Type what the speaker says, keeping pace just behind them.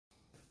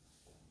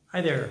Hi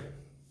there.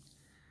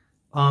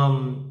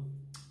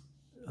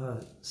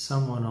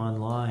 Someone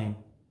online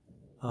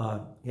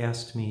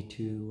asked me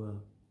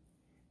to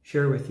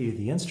share with you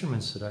the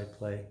instruments that I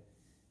play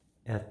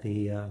at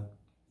the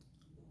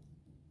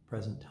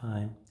present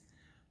time.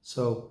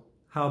 So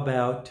how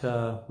about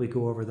we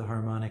go over the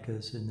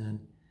harmonicas and then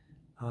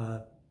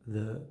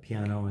the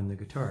piano and the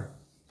guitar.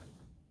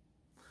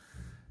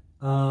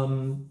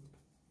 The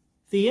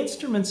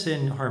instruments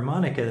in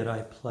harmonica that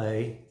I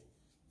play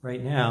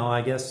right now,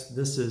 I guess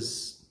this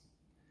is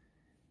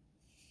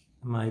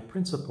my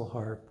principal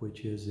harp,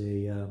 which is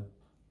a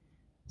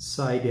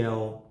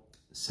Seydel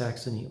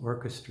Saxony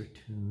orchestra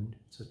tuned.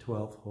 It's a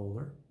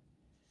 12-holer.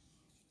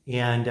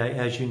 And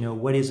as you know,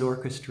 what is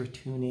orchestra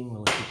tuning?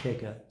 Well, if you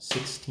take a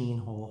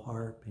 16-hole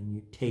harp and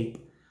you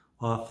tape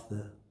off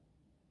the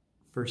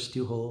first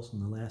two holes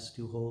and the last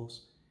two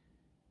holes,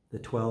 the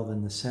 12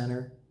 in the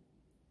center,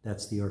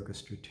 that's the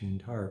orchestra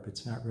tuned harp.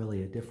 It's not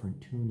really a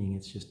different tuning,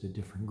 it's just a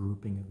different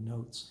grouping of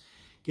notes.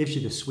 Gives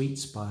you the sweet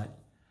spot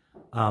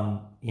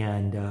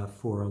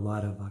for a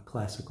lot of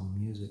classical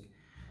music.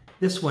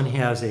 This one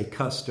has a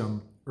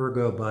custom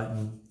ergo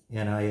button,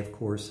 and I, of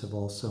course, have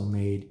also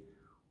made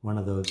one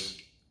of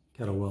those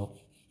Kettlewell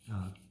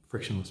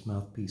frictionless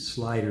mouthpiece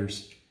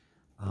sliders,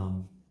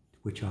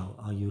 which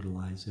I'll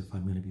utilize if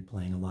I'm going to be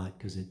playing a lot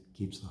because it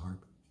keeps the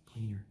harp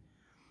cleaner.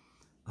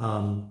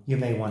 You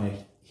may want to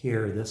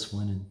hear this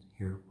one and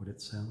hear what it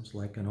sounds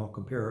like, and I'll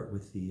compare it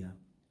with the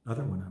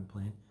other one I'm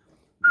playing.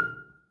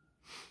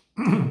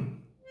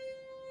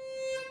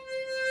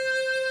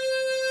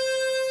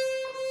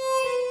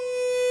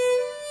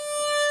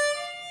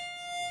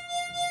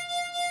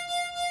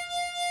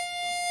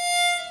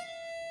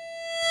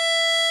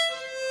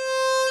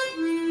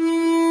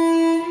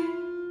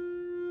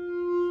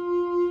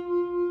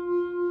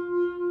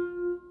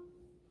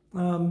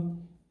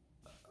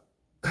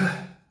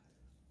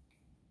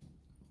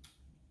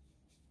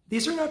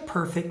 These are not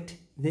perfect.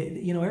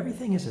 You know,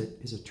 everything is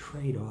a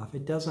trade-off.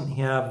 It doesn't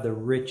have the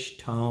rich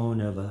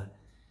tone of a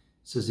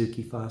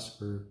Suzuki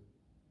phosphor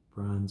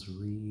bronze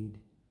reed.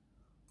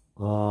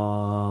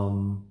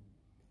 But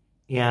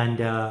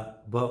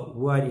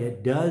what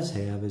it does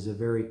have is a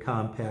very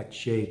compact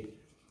shape.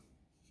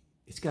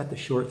 It's got the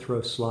short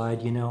throw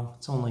slide, you know.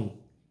 It's only,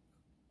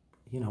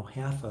 you know,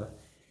 half a,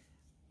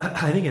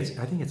 I think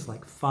it's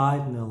like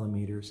 5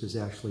 millimeters is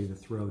actually the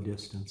throw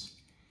distance.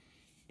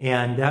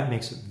 And that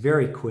makes it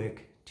very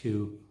quick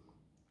to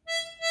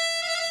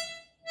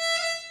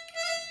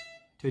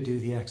do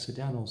the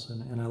accidentals,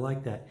 and I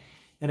like that.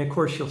 And of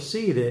course, you'll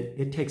see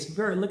that it takes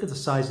look at the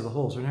size of the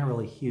holes. They're not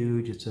really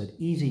huge. It's an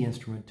easy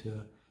instrument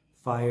to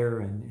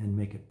fire and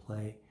make it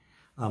play.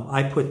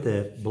 I put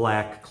the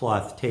black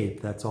cloth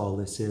tape, that's all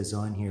this is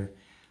on here,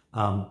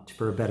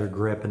 for a better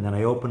grip. And then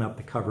I open up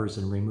the covers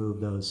and remove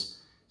those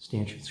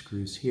stanchion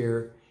screws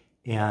here.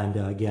 And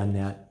again,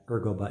 that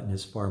ergo button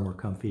is far more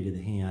comfy to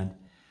the hand.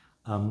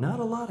 Not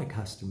a lot of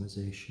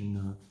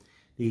customization.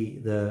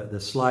 The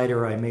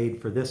slider I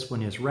made for this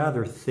one is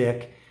rather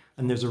thick,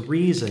 and there's a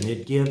reason.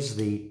 It gives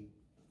the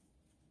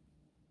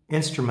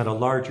instrument a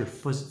larger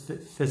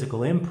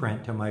physical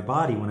imprint to my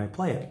body when I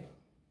play it.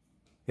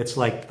 It's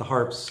like the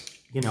harp's,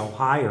 you know,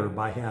 higher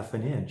by ½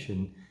 an inch,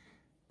 and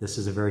this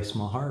is a very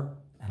small harp,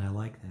 and I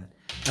like that.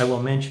 I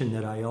will mention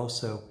that I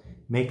also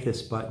make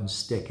this button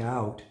stick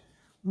out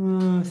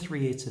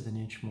 3/8 of an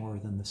inch more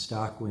than the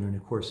stock one, and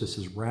of course this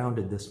is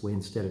rounded this way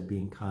instead of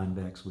being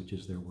convex, which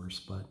is their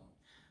worst button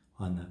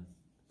on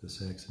the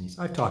Saxonies.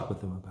 I've talked with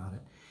them about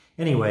it.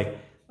 Anyway,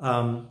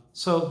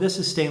 so this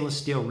is stainless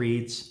steel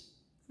reeds,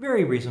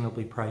 very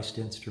reasonably priced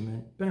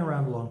instrument, been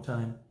around a long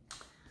time.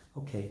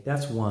 Okay,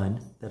 that's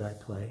one that I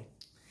play.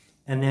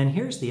 And then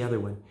here's the other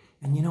one.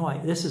 And you know,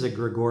 this is a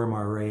Gregoire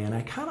Maret, and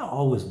I kind of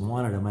always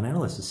wanted them, and I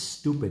know this is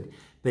stupid,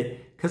 but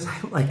because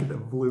I like the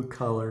blue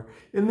color.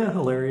 Isn't that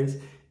hilarious?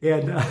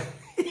 And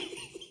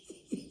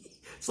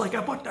it's like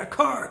I bought that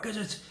car because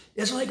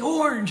it's like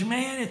orange,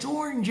 man. It's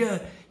orange, you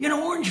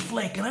know, orange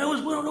flake. And I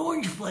always want an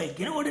orange flake.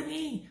 You know what I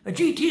mean? A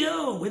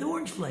GTO with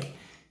orange flake.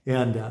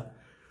 And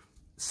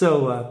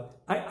so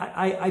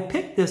I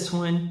picked this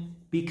one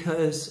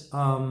because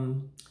a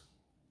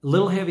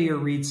little heavier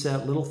reed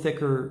set, little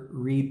thicker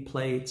reed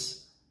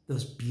plates,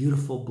 those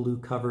beautiful blue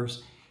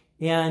covers.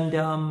 And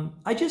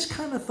I just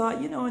kind of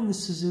thought, you know, in the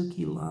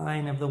Suzuki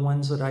line of the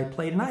ones that I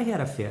played, and I had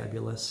a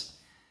fabulous,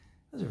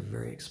 those are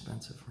very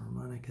expensive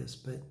harmonicas,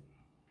 but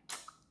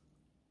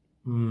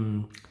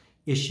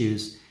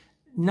issues.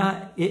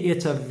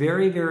 It's a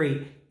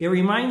very, it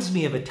reminds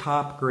me of a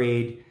top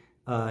grade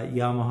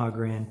Yamaha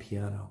grand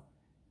piano.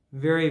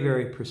 Very,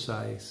 very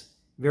precise,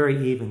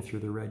 very even through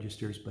the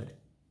registers, but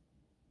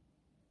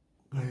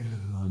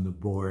on the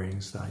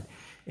boring side.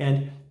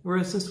 And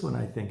whereas this one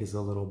I think is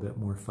a little bit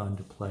more fun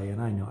to play,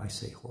 and I know I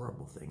say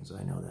horrible things,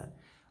 I know that.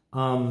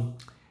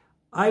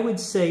 I would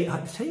say,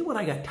 I'll tell you what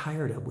I got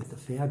tired of with the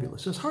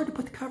Fabulous. It was hard to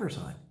put the covers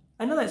on.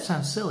 I know that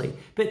sounds silly,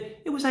 but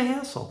it was a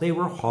hassle. They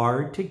were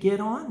hard to get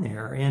on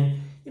there,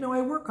 and you know,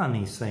 I work on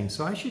these things,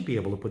 so I should be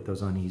able to put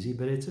those on easy,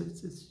 but it's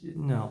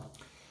no.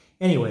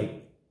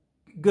 Anyway,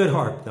 Good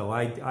harp, though.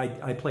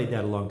 I played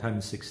that a long time in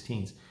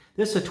 16s.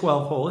 This is a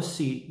 12-hole. It's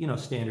C, you know,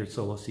 standard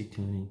solo C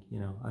tuning. You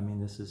know, I mean,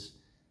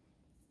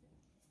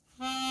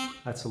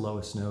 that's the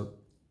lowest note.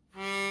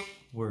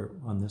 We're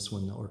on this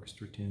one, the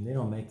orchestra tune. They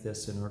don't make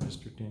this an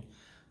orchestra tune.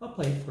 I'll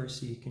play it for you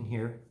so you can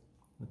hear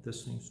what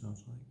this thing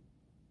sounds like.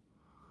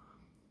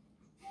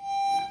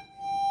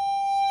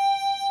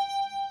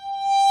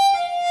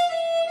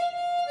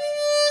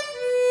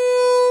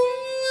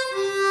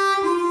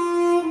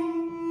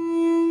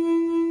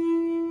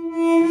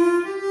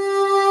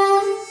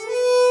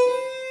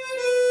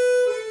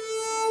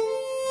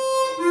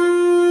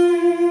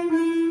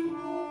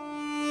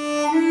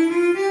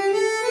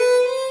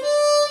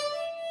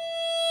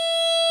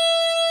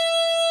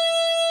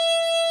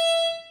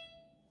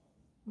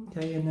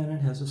 Okay, and then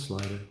it has a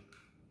slider,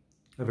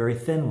 a very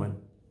thin one,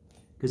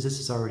 because this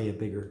is already a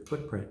bigger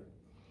footprint.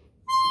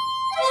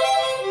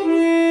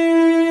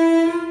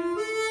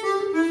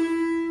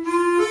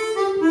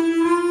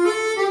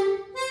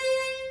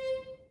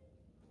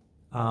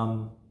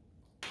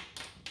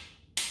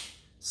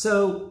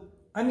 So,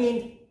 I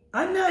mean,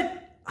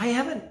 I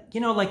haven't,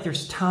 you know, like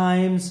there's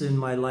times in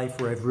my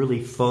life where I've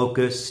really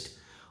focused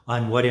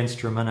on what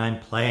instrument I'm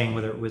playing,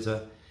 whether it was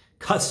a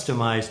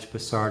customized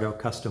Passardo,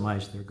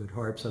 customized, they're good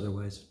harps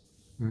otherwise.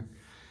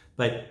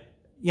 But,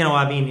 you know,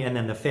 I mean, and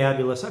then the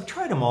Fabulous, I've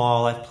tried them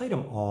all, I've played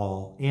them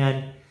all.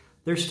 And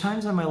there's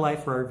times in my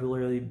life where I've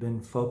really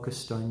been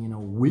focused on, you know,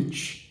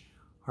 which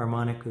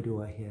harmonica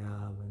do I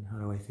have and how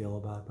do I feel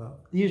about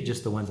it. These are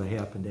just the ones I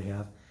happen to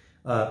have.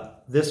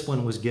 This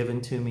one was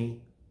given to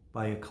me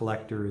by a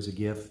collector as a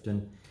gift,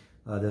 and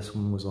this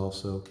one was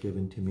also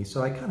given to me.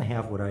 So I kind of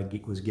have what I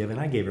was given.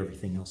 I gave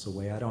everything else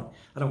away. I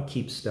don't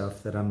keep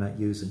stuff that I'm not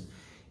using.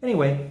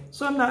 Anyway,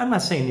 so I'm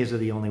not saying these are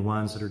the only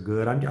ones that are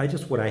good. I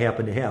just what I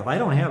happen to have. I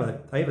have a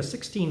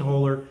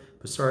 16-holer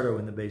Passardo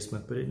in the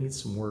basement, but it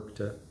needs some work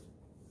to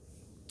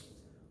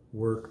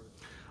work.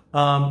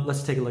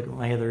 Let's take a look at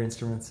my other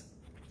instruments.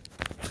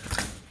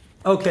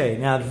 Okay,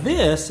 now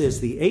this is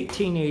the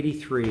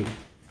 1883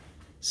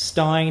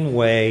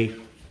 Steinway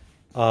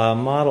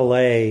Model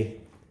A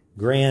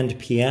grand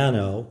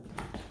piano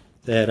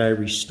that I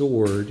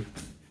restored.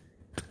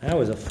 That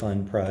was a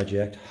fun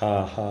project,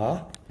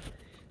 ha.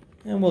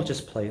 And we'll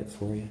just play it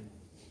for you.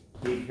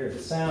 You can hear the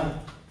sound.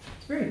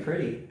 It's very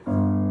pretty.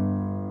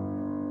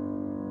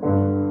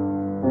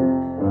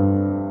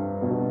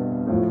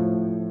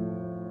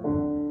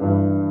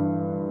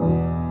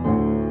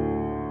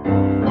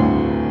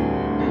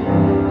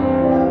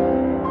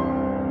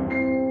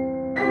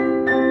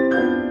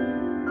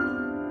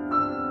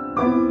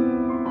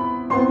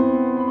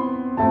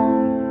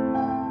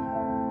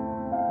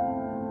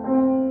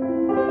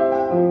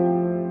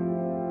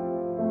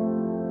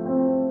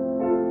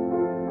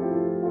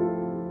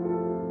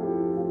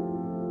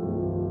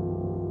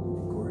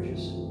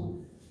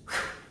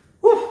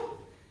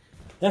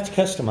 That's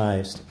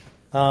customized.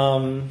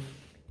 I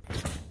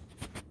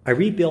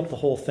rebuilt the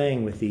whole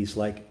thing with these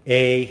like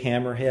A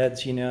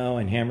hammerheads, you know,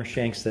 and hammer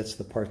shanks. That's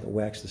the part that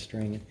whacks the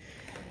string.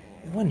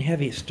 It wasn't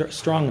heavy,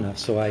 strong enough,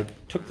 so I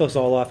took those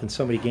all off, and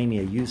somebody gave me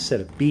a used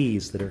set of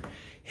Bs that are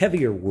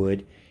heavier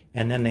wood,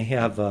 and then they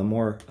have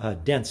more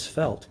dense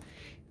felt.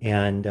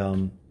 And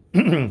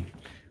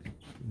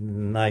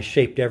I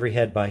shaped every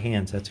head by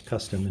hand. That's a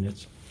custom, and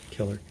it's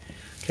killer.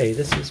 Okay,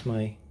 this is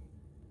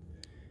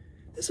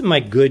my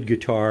good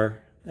guitar.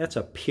 That's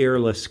a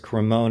Peerless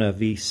Cremona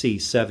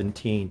VC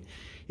 17.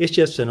 It's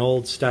just an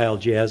old style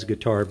jazz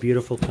guitar,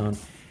 beautiful tone.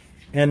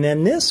 And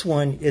then this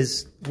one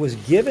was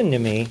given to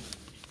me.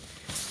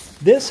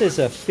 This is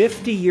a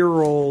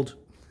 50-year-old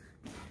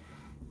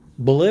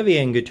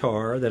Bolivian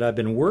guitar that I've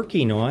been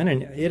working on,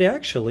 and it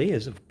actually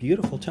is a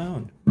beautiful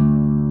tone.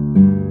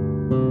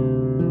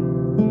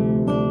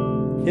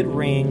 It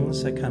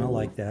rings, I kind of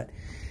like that.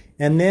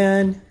 And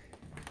then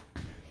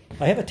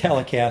I have a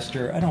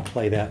Telecaster. I don't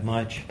play that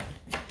much.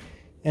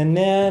 And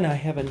then I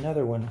have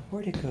another one.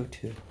 Where'd it go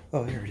to?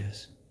 Oh, here it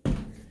is.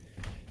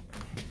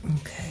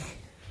 Okay.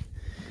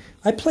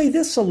 I play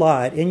this a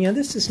lot, and you know,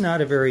 this is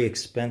not a very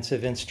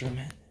expensive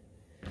instrument.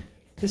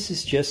 This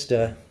is just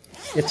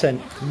it's a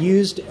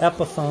used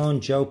Epiphone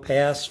Joe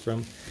Pass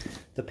from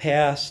the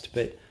past,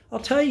 but I'll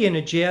tell you, in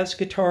a jazz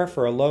guitar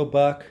for a low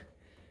buck,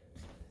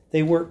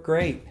 they work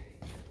great.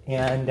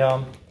 And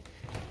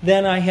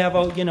then I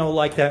have, you know,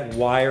 like that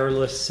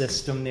wireless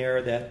system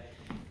there,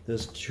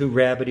 those two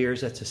rabbit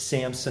ears, that's a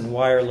Samson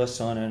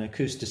wireless on an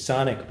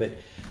Acoustasonic, but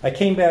I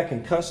came back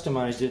and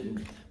customized it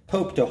and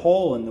poked a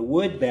hole in the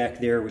wood back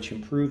there, which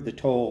improved the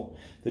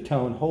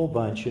tone hole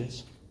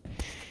bunches.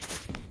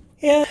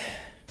 Yeah,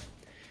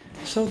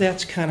 so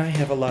that's kind of, I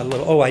have a lot of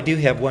little, oh, I do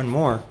have one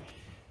more.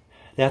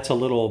 That's a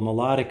little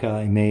melodica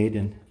I made,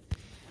 and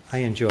I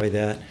enjoy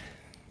that.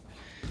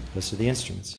 Those are the instruments.